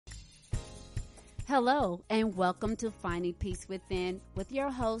Hello, and welcome to Finding Peace Within with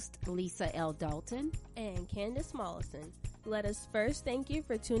your host, Lisa L. Dalton. And Candace Mollison. Let us first thank you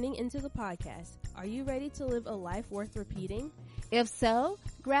for tuning into the podcast. Are you ready to live a life worth repeating? If so,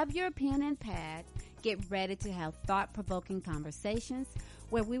 grab your pen and pad. Get ready to have thought-provoking conversations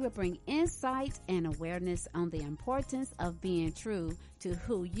where we will bring insight and awareness on the importance of being true to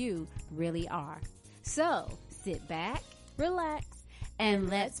who you really are. So, sit back, Relax, and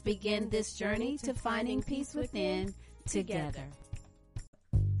let's begin this journey to finding peace within together.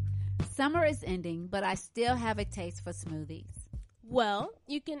 Summer is ending, but I still have a taste for smoothies. Well,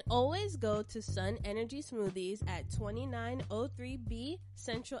 you can always go to Sun Energy Smoothies at 2903B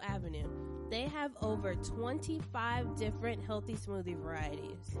Central Avenue. They have over 25 different healthy smoothie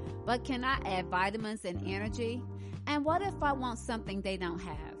varieties. But can I add vitamins and energy? And what if I want something they don't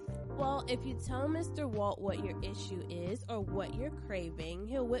have? Well, if you tell Mr. Walt what your issue is or what you're craving,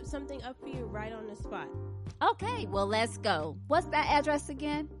 he'll whip something up for you right on the spot. Okay, well, let's go. What's that address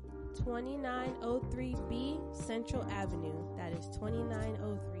again? 2903B Central Avenue. That is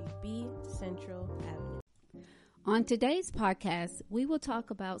 2903B Central Avenue. On today's podcast, we will talk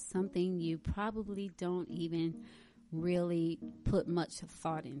about something you probably don't even really put much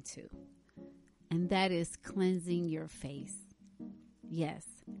thought into, and that is cleansing your face. Yes,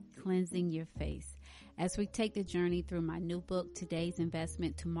 cleansing your face. As we take the journey through my new book, Today's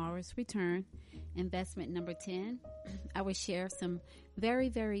Investment, Tomorrow's Return, investment number 10, I will share some very,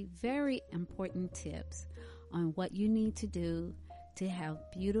 very, very important tips on what you need to do to have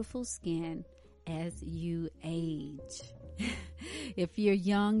beautiful skin as you age. If you're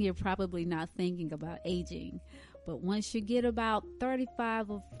young, you're probably not thinking about aging. But once you get about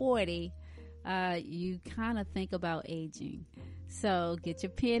 35 or 40, you kind of think about aging. So get your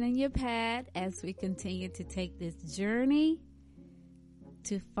pen and your pad as we continue to take this journey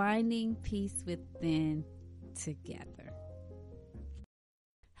to finding peace within together.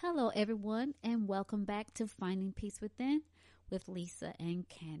 Hello, everyone, and welcome back to Finding Peace Within with Lisa and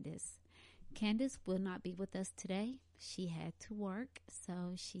Candace. Candace will not be with us today. She had to work,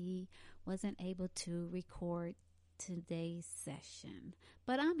 so she wasn't able to record today's session.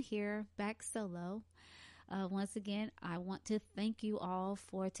 But I'm here, back solo. Once again, I want to thank you all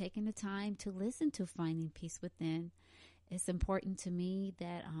for taking the time to listen to Finding Peace Within. It's important to me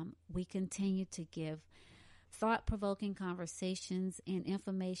that we continue to give thought-provoking conversations and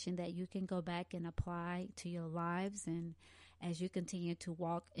information that you can go back and apply to your lives. And as you continue to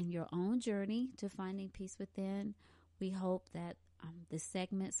walk in your own journey to finding peace within, we hope that the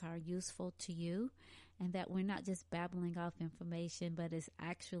segments are useful to you and that we're not just babbling off information, but it's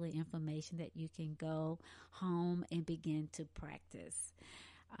actually information that you can go home and begin to practice.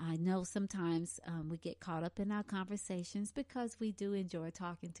 I know sometimes we get caught up in our conversations because we do enjoy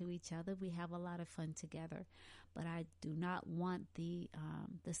talking to each other. We have a lot of fun together, but I do not want the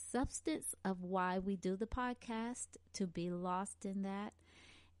substance of why we do the podcast to be lost in that.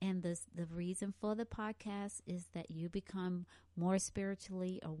 And the reason for the podcast is that you become more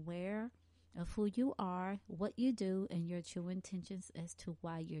spiritually aware of who you are, what you do, and your true intentions as to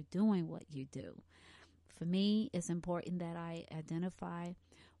why you're doing what you do. For me, it's important that I identify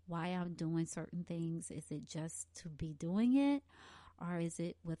why I'm doing certain things. Is it just to be doing it, or is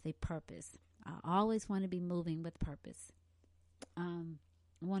it with a purpose? I always want to be moving with purpose. I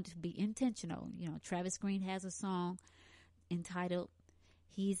want to be intentional. You know, Travis Green has a song entitled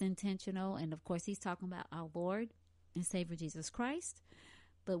He's Intentional, and of course he's talking about our Lord and Savior Jesus Christ.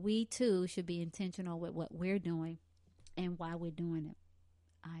 But we too should be intentional with what we're doing and why we're doing it.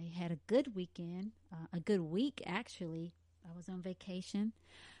 I had a good weekend, a good week actually. I was on vacation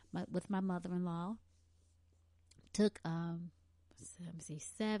with my mother-in-law. Took 7,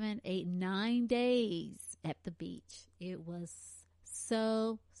 8, 9 days at the beach. It was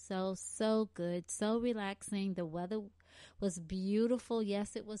so good, so relaxing. The weather was beautiful.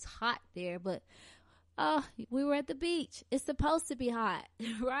 Yes, it was hot there, but we were at the beach. It's supposed to be hot,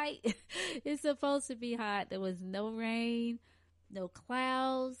 right? It's supposed to be hot. There was no rain, no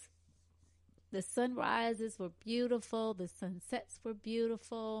clouds. The sunrises were beautiful. The sunsets were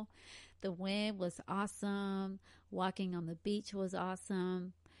beautiful. The wind was awesome. Walking on the beach was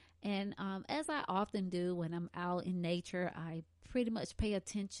awesome. And as I often do when I'm out in nature, I pretty much pay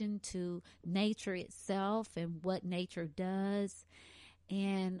attention to nature itself and what nature does.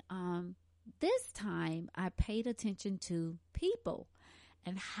 And this time I paid attention to people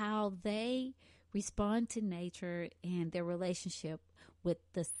and how they respond to nature and their relationship with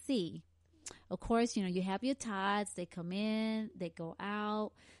the sea. Of course, you know, you have your tides. They come in, they go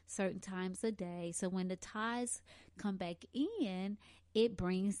out certain times a day. So when the tides come back in, it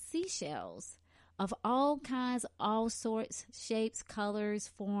brings seashells of all kinds, all sorts, shapes, colors,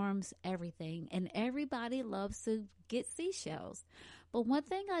 forms, everything. And everybody loves to get seashells. But one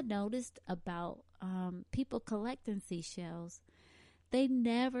thing I noticed about people collecting seashells, they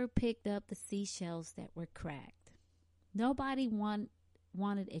never picked up the seashells that were cracked. Nobody wanted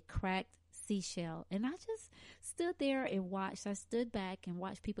a cracked seashell. And I just stood there and watched. I stood back and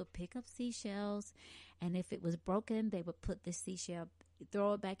watched people pick up seashells. And if it was broken, they would put the seashell,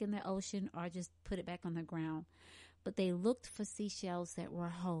 throw it back in the ocean, or just put it back on the ground. But they looked for seashells that were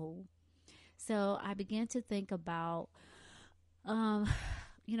whole. So I began to think about,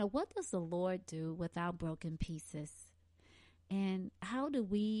 what does the Lord do with our broken pieces? And how do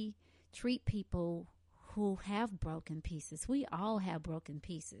we treat people who have broken pieces? We all have broken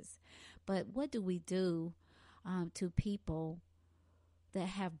pieces. But what do we do to people that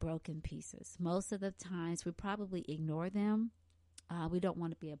have broken pieces? Most of the times we probably ignore them. We don't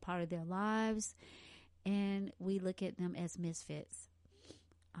want to be a part of their lives. And we look at them as misfits.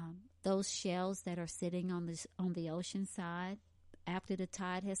 Those shells that are sitting on the ocean side, after the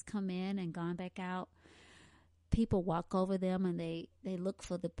tide has come in and gone back out, people walk over them and they look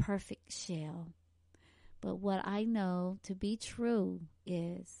for the perfect shell. But what I know to be true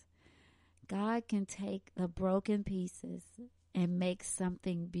is God can take the broken pieces and make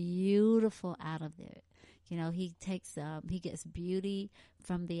something beautiful out of it. He gets beauty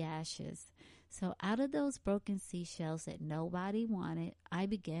from the ashes. So out of those broken seashells that nobody wanted, I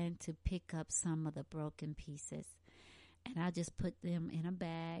began to pick up some of the broken pieces. And I just put them in a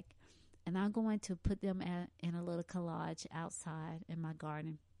bag. And I'm going to put them in a little collage outside in my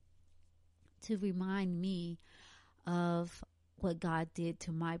garden to remind me of what God did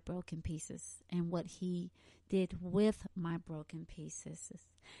to my broken pieces and what He did with my broken pieces.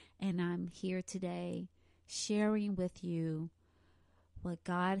 And I'm here today sharing with you what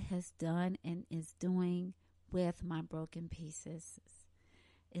God has done and is doing with my broken pieces.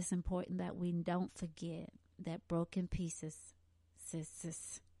 It's important that we don't forget that broken pieces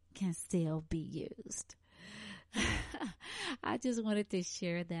can still be used. I just wanted to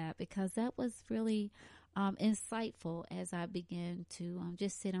share that because that was really insightful as I began to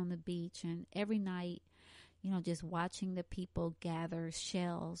just sit on the beach and every night, just watching the people gather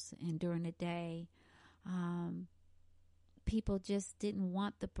shells. And during the day, people just didn't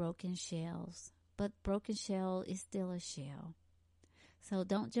want the broken shells, but broken shell is still a shell. So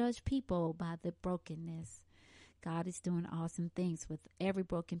don't judge people by the brokenness. God is doing awesome things with every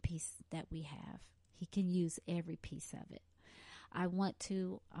broken piece that we have. He can use every piece of it. I want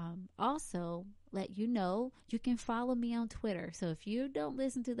to also let you know you can follow me on Twitter. So if you don't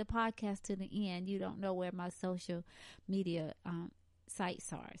listen to the podcast to the end, you don't know where my social media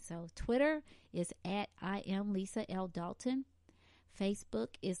sites are. So Twitter is at I am Lisa L. Dalton.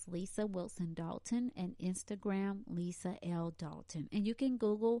 Facebook is Lisa Wilson Dalton, and Instagram Lisa L. Dalton. And you can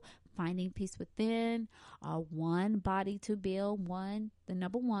Google Finding Peace Within, One Body to Build, the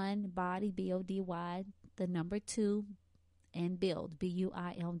number one, Body, B-O-D-Y, the number two, and Build,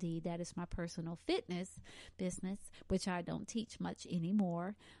 B-U-I-L-D. That is my personal fitness business, which I don't teach much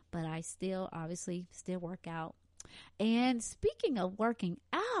anymore, but I still work out. And speaking of working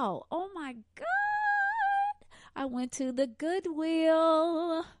out, oh my God, I went to the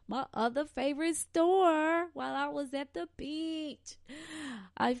Goodwill, my other favorite store, while I was at the beach.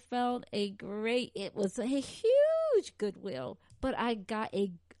 I found it was a huge Goodwill, but I got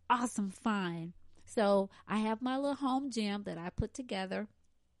a awesome find. So I have my little home gym that I put together.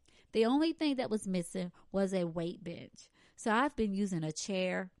 The only thing that was missing was a weight bench. So I've been using a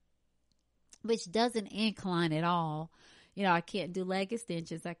chair, which doesn't incline at all. I can't do leg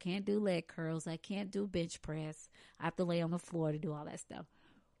extensions. I can't do leg curls. I can't do bench press. I have to lay on the floor to do all that stuff.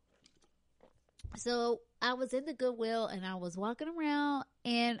 So I was in the Goodwill and I was walking around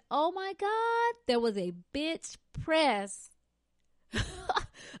and oh my God, there was a bench press,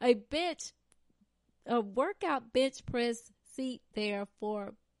 a workout bench press seat there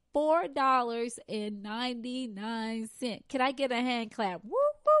for $4.99. Can I get a hand clap? Woo,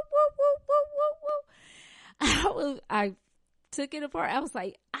 woo, woo, woo, woo, woo, woo. I took it apart. I was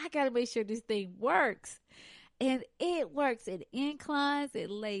like, I got to make sure this thing works. And it works. It inclines. It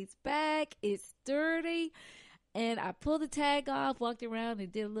lays back. It's sturdy. And I pulled the tag off, walked around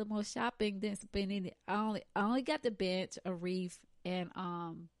and did a little more shopping, then spent it. I only got the bench, a reef, and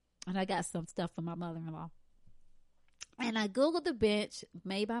I got some stuff for my mother-in-law. And I Googled the bench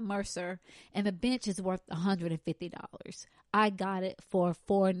made by Mercer, and the bench is worth $150. I got it for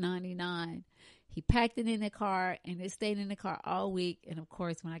 $4.99. He packed it in the car, and it stayed in the car all week. And of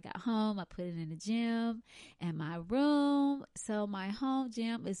course, when I got home, I put it in the gym and my room. So my home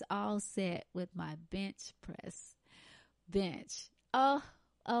gym is all set with my bench press bench. Oh,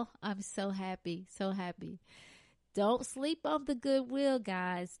 I'm so happy. So happy. Don't sleep on the goodwill,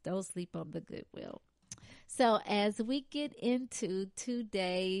 guys. Don't sleep on the goodwill. So as we get into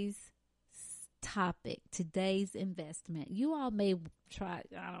today's topic, today's investment, you all may try,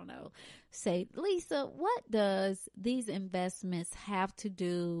 I don't know, say, Lisa, what does these investments have to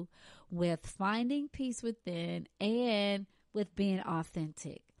do with finding peace within and with being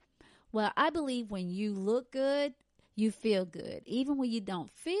authentic? Well, I believe when you look good, you feel good. Even when you don't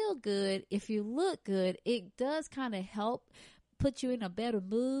feel good, if you look good, it does kind of help put you in a better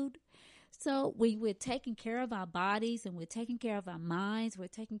mood. So when we're taking care of our bodies and we're taking care of our minds, we're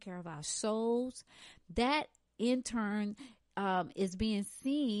taking care of our souls, that in turn is being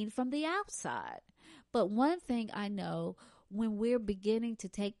seen from the outside. But one thing I know, when we're beginning to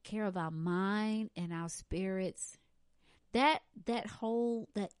take care of our mind and our spirits, that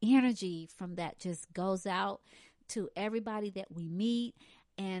energy from that just goes out to everybody that we meet,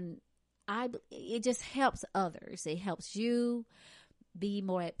 and it just helps others. It helps you be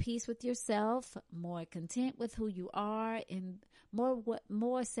more at peace with yourself, more content with who you are, and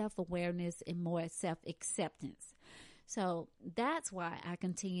more self-awareness and more self-acceptance. So that's why I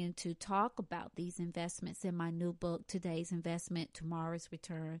continue to talk about these investments in my new book, Today's Investment, Tomorrow's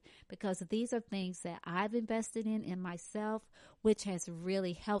Return, because these are things that I've invested in myself, which has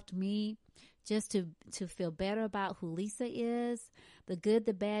really helped me just to feel better about who Lisa is, the good,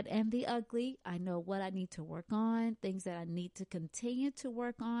 the bad, and the ugly. I know what I need to work on, things that I need to continue to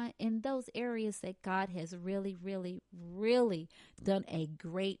work on in those areas that God has really, really, really done a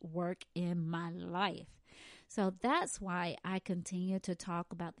great work in my life. So that's why I continue to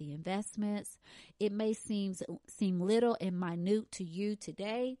talk about the investments. It may seem little and minute to you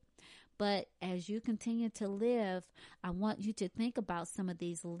today, but as you continue to live, I want you to think about some of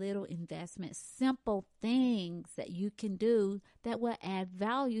these little investments, simple things that you can do that will add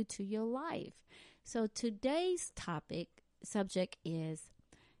value to your life. So today's subject is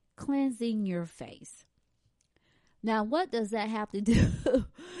cleansing your face. Now, what does that have to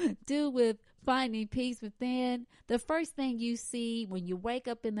do with finding peace within? The first thing you see when you wake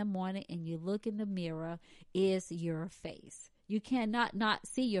up in the morning and you look in the mirror is your face. You cannot not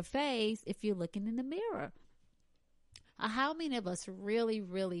see your face if you're looking in the mirror. How many of us really,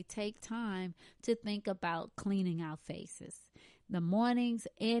 really take time to think about cleaning our faces? The mornings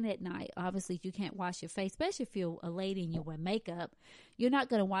and at night. Obviously, you can't wash your face, especially if you're a lady and you wear makeup. You're not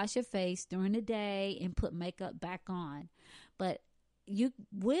going to wash your face during the day and put makeup back on. But you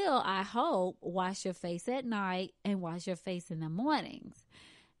will, I hope, wash your face at night and wash your face in the mornings.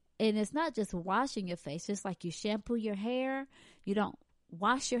 And it's not just washing your face, just like you shampoo your hair. You don't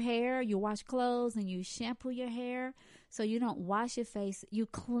wash your hair, you wash clothes and you shampoo your hair. So you don't wash your face, you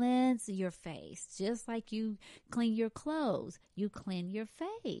cleanse your face. Just like you clean your clothes, you clean your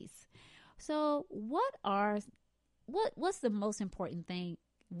face. So what's the most important thing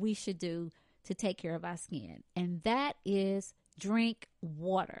we should do to take care of our skin? And that is drink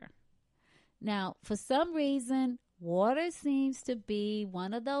water. Now, for some reason, water seems to be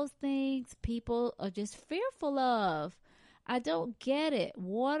one of those things people are just fearful of. I don't get it.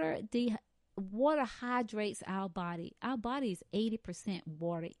 Water hydrates our body. Our body is 80%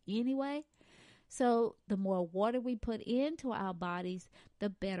 water anyway. So the more water we put into our bodies, the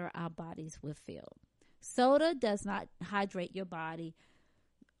better our bodies will feel. Soda does not hydrate your body.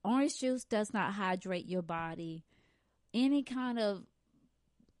 Orange juice does not hydrate your body. Any kind of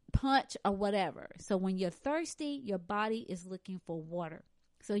punch or whatever. So when you're thirsty, your body is looking for water.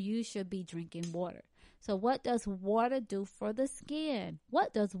 So you should be drinking water. So what does water do for the skin?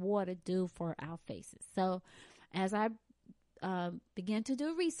 What does water do for our faces? So as I begin to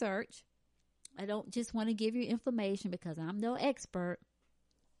do research, I don't just want to give you information because I'm no expert.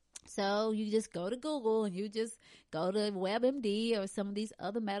 So you just go to Google and you just go to WebMD or some of these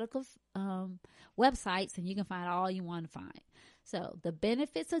other medical websites, and you can find all you want to find. So the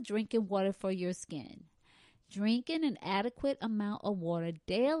benefits of drinking water for your skin. Drinking an adequate amount of water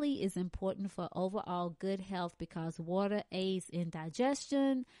daily is important for overall good health because water aids in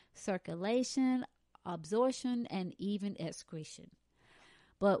digestion, circulation, absorption, and even excretion.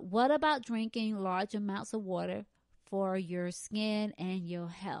 But what about drinking large amounts of water for your skin and your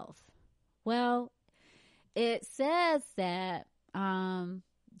health? Well, it says that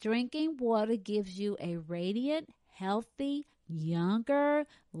drinking water gives you a radiant, healthy, younger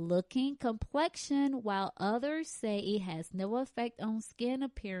looking complexion, while others say it has no effect on skin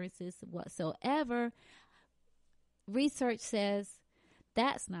appearances whatsoever. Research says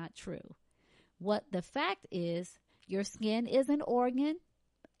that's not true. What the fact is, your skin is an organ,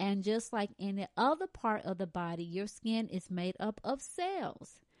 and just like any other part of the body, your skin is made up of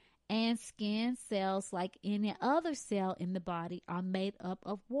cells. And skin cells, like any other cell in the body, are made up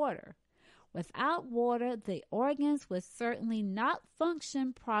of water. Without water, the organs would certainly not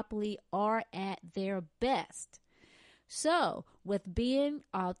function properly or at their best. So, with being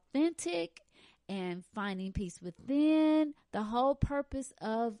authentic and finding peace within, the whole purpose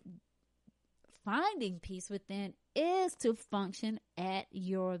of finding peace within is to function at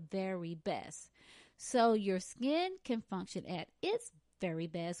your very best. So your skin can function at its very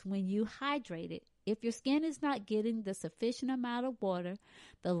best when you hydrate it. If your skin is not getting the sufficient amount of water,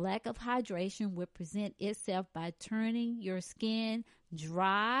 the lack of hydration will present itself by turning your skin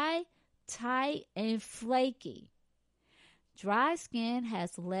dry, tight, and flaky. Dry skin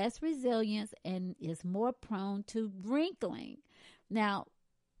has less resilience and is more prone to wrinkling. Now,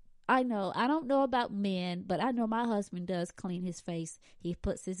 I don't know about men, but I know my husband does clean his face. He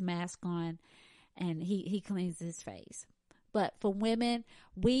puts his mask on and he cleans his face. But for women,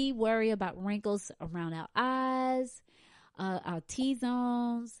 we worry about wrinkles around our eyes, our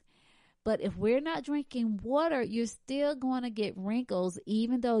T-zones. But if we're not drinking water, you're still going to get wrinkles,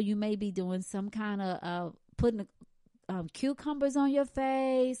 even though you may be doing some kind of putting cucumbers on your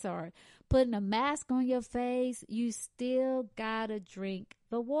face or putting a mask on your face. You still got to drink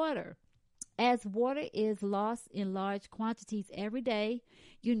the water. As water is lost in large quantities every day,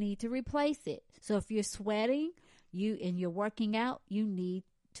 you need to replace it. So if you're sweating, and you're working out, you need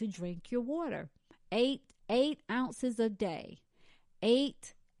to drink your water. 8 ounces a day.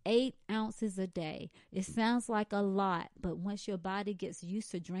 8 ounces a day. It sounds like a lot, but once your body gets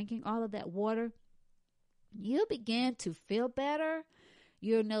used to drinking all of that water, you begin to feel better.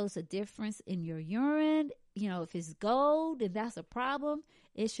 You'll notice a difference in your urine. If it's gold, then that's a problem.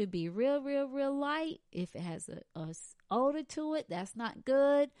 It should be real, real, real light. If it has a odor to it, that's not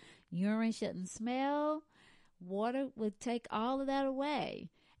good. Urine shouldn't smell. Water would take all of that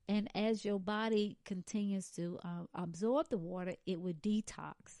away. And as your body continues to absorb the water, it would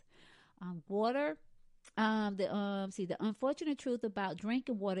detox. The unfortunate truth about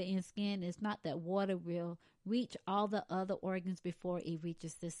drinking water in skin is not that water will reach all the other organs before it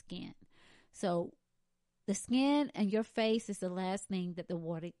reaches the skin. So the skin and your face is the last thing that the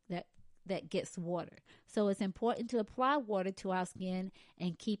water that gets water. So it's important to apply water to our skin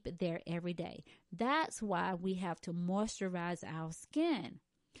and keep it there every day. That's why we have to moisturize our skin.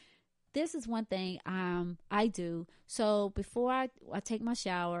 This is one thing I do. So before I take my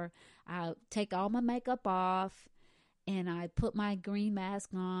shower, I take all my makeup off and I put my green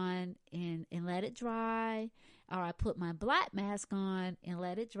mask on and let it dry. Or I put my black mask on and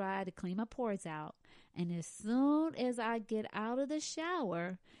let it dry to clean my pores out. And as soon as I get out of the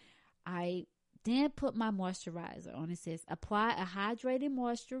shower, I then put my moisturizer on. It says, apply a hydrating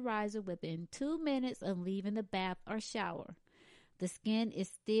moisturizer within 2 minutes of leaving the bath or shower. The skin is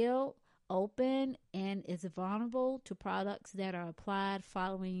still open and is vulnerable to products that are applied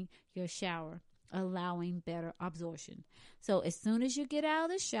following your shower, allowing better absorption. So as soon as you get out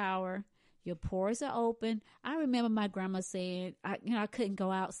of the shower, your pores are open. I remember my grandma saying, I couldn't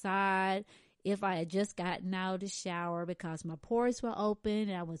go outside if I had just gotten out of the shower because my pores were open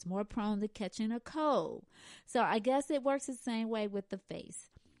and I was more prone to catching a cold. So I guess it works the same way with the face.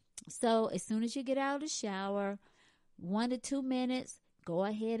 So as soon as you get out of the shower, 1 to 2 minutes, go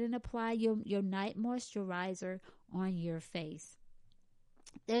ahead and apply your night moisturizer on your face.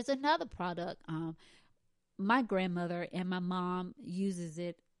 There's another product. My grandmother and my mom uses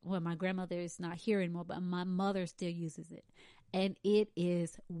it. Well, my grandmother is not here anymore, but my mother still uses it. And it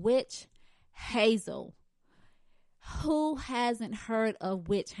is witch hazel. Who hasn't heard of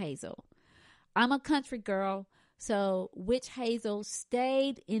witch hazel? I'm a country girl, so witch hazel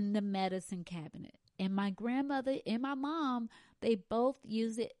stayed in the medicine cabinet. And my grandmother and my mom, they both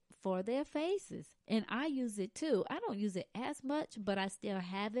use it for their faces. And I use it too. I don't use it as much, but I still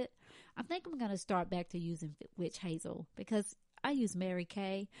have it. I think I'm going to start back to using witch hazel because I use Mary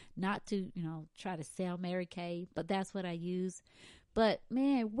Kay, not to, try to sell Mary Kay, but that's what I use. But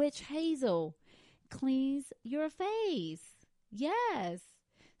man, witch hazel cleans your face. Yes.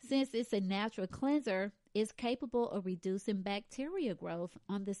 Since it's a natural cleanser, it's capable of reducing bacteria growth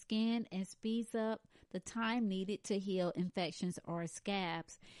on the skin and speeds up the time needed to heal infections or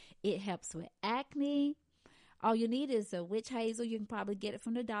scabs. It helps with acne, All you need is a witch hazel. You can probably get it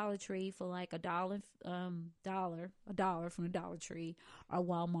from the Dollar Tree for like a dollar from the Dollar Tree or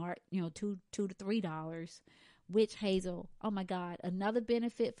Walmart, $2 to $3. Witch hazel. Oh my God. Another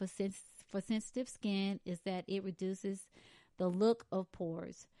benefit for sensitive skin is that it reduces the look of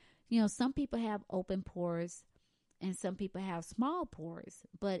pores. Some people have open pores and some people have small pores,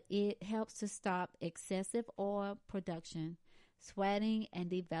 but it helps to stop excessive oil production, sweating, and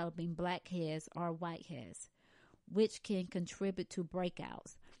developing blackheads or whiteheads, which can contribute to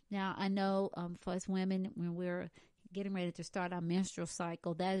breakouts. Now, I know for us women, when we're getting ready to start our menstrual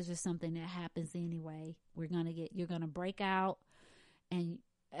cycle, that is just something that happens anyway. You're going to break out, and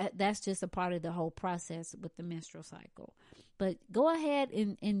that's just a part of the whole process with the menstrual cycle. But go ahead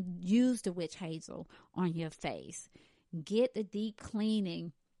and use the witch hazel on your face. Get the deep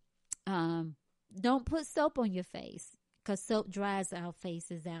cleaning. Don't put soap on your face because soap dries our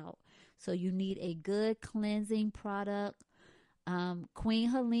faces out. So you need a good cleansing product. Queen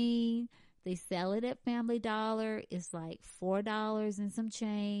Helene, they sell it at Family Dollar. It's like $4 and some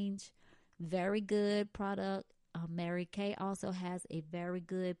change. Very good product. Mary Kay also has a very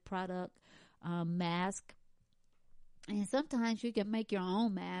good product mask. And sometimes you can make your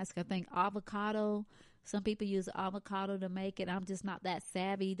own mask. I think avocado. Some people use avocado to make it. I'm just not that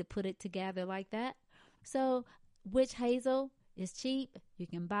savvy to put it together like that. So witch hazel is cheap. You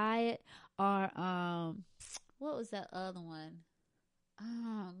can buy it. Or what was that other one?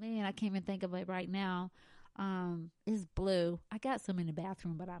 Oh man, I can't even think of it right now. It's blue. I got some in the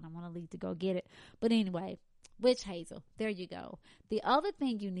bathroom, but I don't want to leave to go get it. But anyway, witch hazel. There you go. The other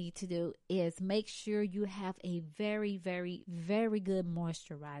thing you need to do is make sure you have a very, very, very good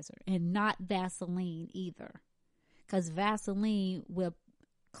moisturizer, and not Vaseline either, because Vaseline will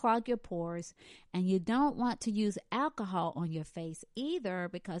clog your pores, and you don't want to use alcohol on your face either,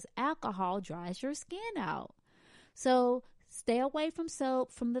 because alcohol dries your skin out. So stay away from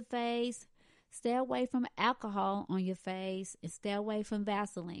soap from the face, stay away from alcohol on your face, and stay away from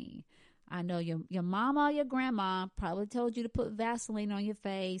Vaseline. I know your mama or your grandma probably told you to put Vaseline on your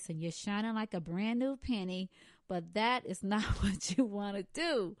face and you're shining like a brand new penny, but that is not what you want to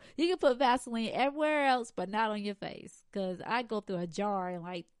do. You can put Vaseline everywhere else, but not on your face, because I go through a jar in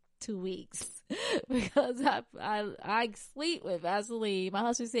like 2 weeks because I sleep with Vaseline. My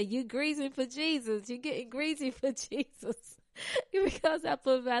husband said, "You greasy for Jesus. You're getting greasy for Jesus." Because I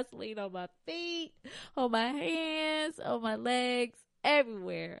put Vaseline on my feet, on my hands, on my legs,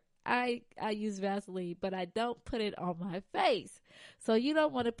 everywhere. I use Vaseline, but I don't put it on my face. So you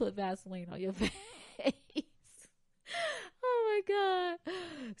don't want to put Vaseline on your face. Oh my God.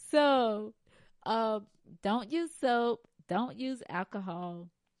 So don't use soap. Don't use alcohol.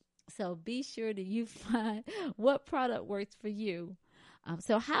 So be sure that you find what product works for you.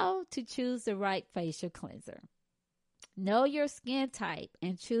 So how to choose the right facial cleanser. Know your skin type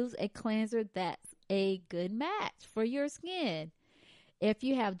and choose a cleanser that's a good match for your skin. If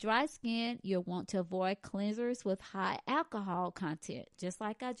you have dry skin, you'll want to avoid cleansers with high alcohol content, just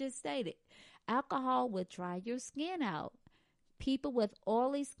like I just stated. Alcohol will dry your skin out. People with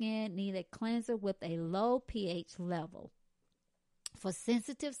oily skin need a cleanser with a low pH level. For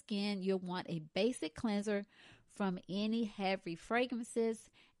sensitive skin, you'll want a basic cleanser from any heavy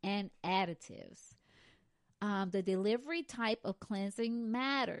fragrances and additives. The delivery type of cleansing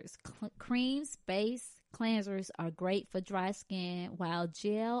matters. Creams-based cleansers are great for dry skin, while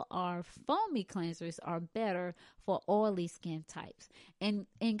gel or foamy cleansers are better for oily skin types. And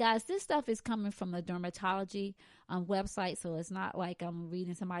guys, this stuff is coming from the dermatology website, so it's not like I'm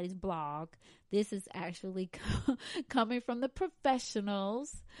reading somebody's blog. This is actually coming from the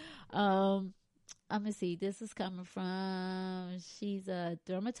professionals. Let me see. This is coming from, she's a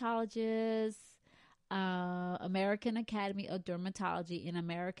dermatologist, American Academy of Dermatology, and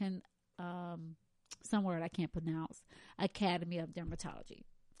American, some word I can't pronounce, Academy of Dermatology.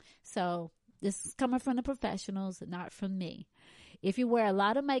 So this is coming from the professionals, not from me. If you wear a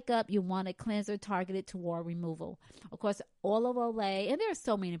lot of makeup, you want a cleanser targeted toward removal. Of course, olive oil, and there are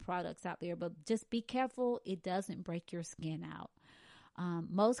so many products out there, but just be careful it doesn't break your skin out.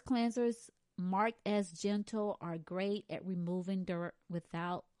 Most cleansers marked as gentle are great at removing dirt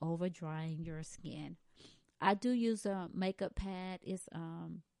without over drying your skin. I do use a makeup pad. It's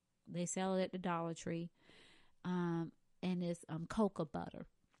they sell it at the Dollar Tree, and it's cocoa butter.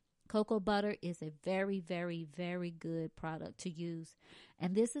 Cocoa butter is a very, very, very good product to use.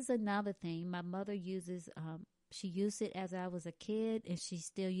 And this is another thing my mother uses. She used it as I was a kid, and she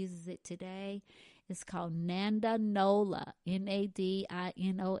still uses it today. It's called Nadinola, Nadinola.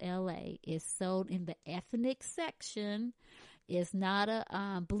 It's sold in the ethnic section. It's not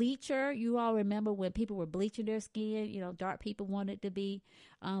a bleacher. You all remember when people were bleaching their skin, dark people wanted to be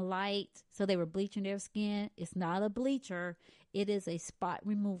light, so they were bleaching their skin. It's not a bleacher. It is a spot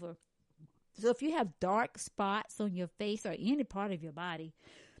remover. So if you have dark spots on your face or any part of your body,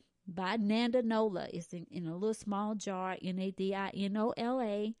 buy Nadinola. It's in a little small jar,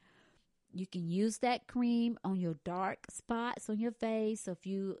 Nadinola. You can use that cream on your dark spots on your face. So if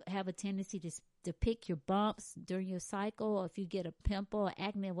you have a tendency to pick your bumps during your cycle, or if you get a pimple or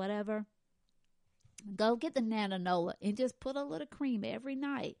acne or whatever, go get the Nadinola and just put a little cream every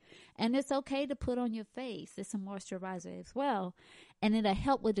night. And it's okay to put on your face. It's a moisturizer as well. And it'll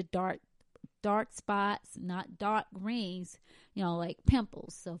help with the dark spots, not dark rings, like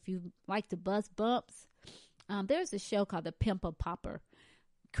pimples. So if you like to bust bumps, there's a show called The Pimple Popper.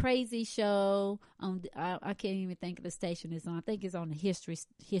 Crazy show. I can't even think of the station it's on. I think it's on the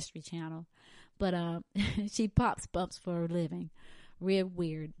History Channel. But she pops bumps for a living. Real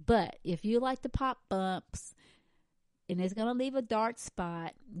weird. But if you like to pop bumps and it's going to leave a dark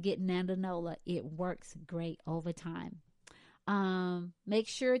spot, get Nadinola. It works great over time. Make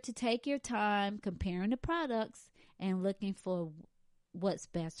sure to take your time comparing the products and looking for what's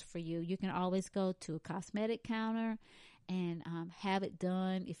best for you. You can always go to a cosmetic counter and have it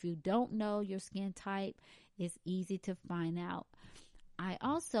done. If you don't know your skin type, it's easy to find out. I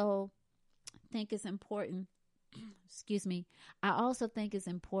also think it's important, I also think it's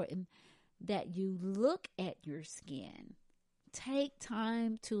important that you look at your skin. Take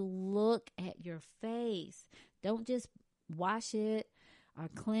time to look at your face. Don't just wash it or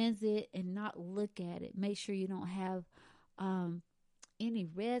cleanse it and not look at it. Make sure you don't have any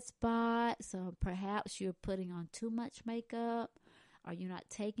red spots, or perhaps you're putting on too much makeup, or you're not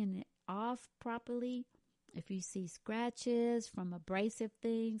taking it off properly. If you see scratches from abrasive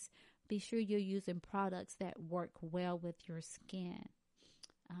things, be sure you're using products that work well with your skin.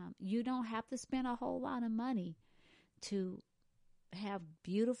 You don't have to spend a whole lot of money to have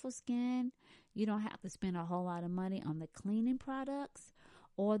beautiful skin. You don't have to spend a whole lot of money on the cleaning products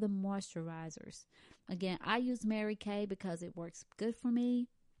or the moisturizers. Again, I use Mary Kay because it works good for me.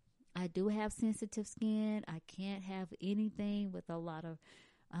 I do have sensitive skin. I can't have anything with a lot of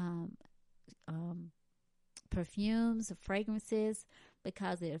perfumes or fragrances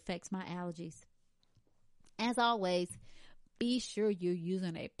because it affects my allergies. As always, be sure you're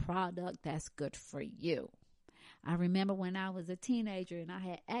using a product that's good for you. I remember when I was a teenager and I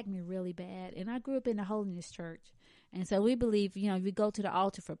had acne really bad, and I grew up in the Holiness Church. And so we believe, if you go to the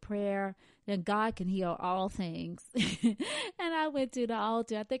altar for prayer, then God can heal all things. And I went to the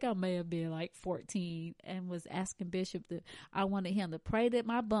altar. I think I may have been like 14 and was asking Bishop I wanted him to pray that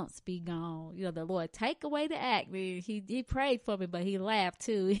my bumps be gone. The Lord take away the acne. He prayed for me, but he laughed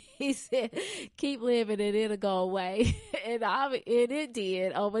too. He said, keep living and it'll go away. And it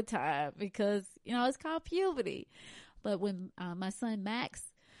did over time because, it's called puberty. But when my son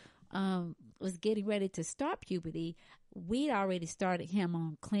Max was getting ready to start puberty, we'd already started him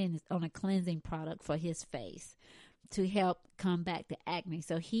on a cleansing product for his face to help combat the acne.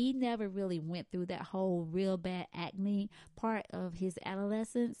 So he never really went through that whole real bad acne part of his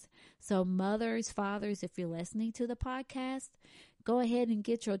adolescence. So mothers, fathers, if you're listening to the podcast, go ahead and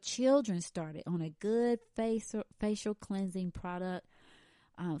get your children started on a good facial cleansing product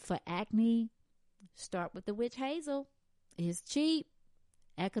for acne. Start with the witch hazel. It's cheap,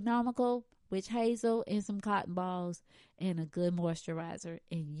 economical. Witch hazel and some cotton balls and a good moisturizer,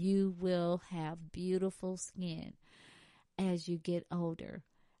 and you will have beautiful skin as you get older.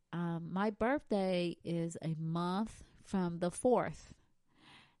 My birthday is a month from the 4th,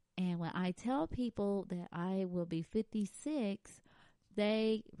 and when I tell people that I will be 56,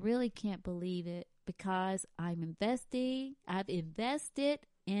 they really can't believe it because I've invested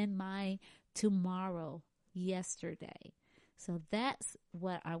in my tomorrow yesterday. So that's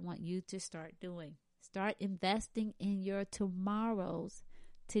what I want you to start doing. Start investing in your tomorrows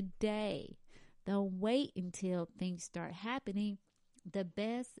today. Don't wait until things start happening. The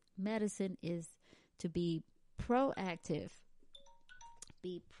best medicine is to be proactive.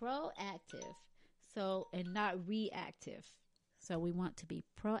 Be proactive, and not reactive. So we want to be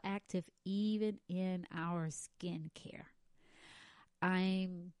proactive even in our skincare.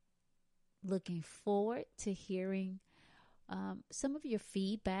 I'm looking forward to hearing some of your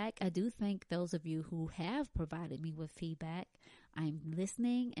feedback. I do thank those of you who have provided me with feedback. I'm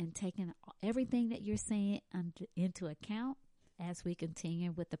listening and taking everything that you're saying into account as we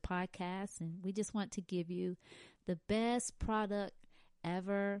continue with the podcast. And we just want to give you the best product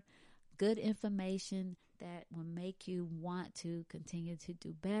ever, good information that will make you want to continue to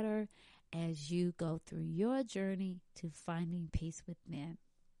do better as you go through your journey to finding peace within.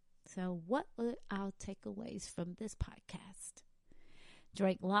 So what are our takeaways from this podcast?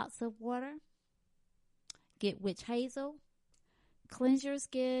 Drink lots of water, get witch hazel, cleanse your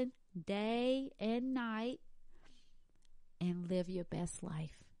skin day and night, and live your best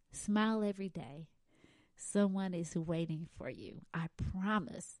life. Smile every day. Someone is waiting for you. I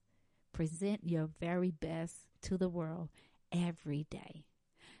promise. Present your very best to the world every day.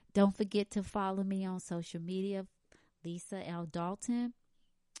 Don't forget to follow me on social media, Lisa L. Dalton,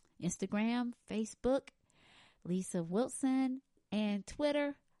 Instagram, Facebook, Lisa Wilson, and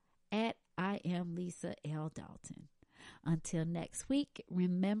Twitter at I am Lisa L. Dalton. Until next week,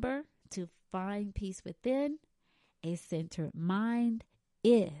 remember to find peace within. A centered mind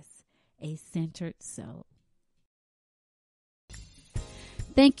is a centered soul.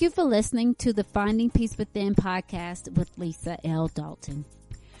 Thank you for listening to the Finding Peace Within podcast with Lisa L. Dalton.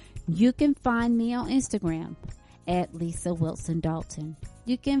 You can find me on Instagram at Lisa Wilson Dalton.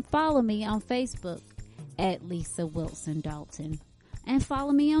 You can follow me on Facebook at Lisa Wilson Dalton. And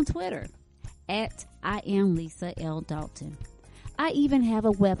follow me on Twitter at I am Lisa L. Dalton. I even have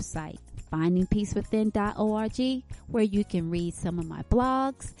a website, findingpeacewithin.org, where you can read some of my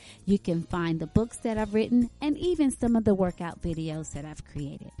blogs, you can find the books that I've written, and even some of the workout videos that I've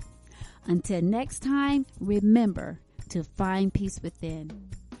created. Until next time, remember to find peace within.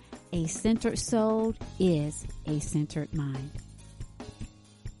 A centered soul is a centered mind.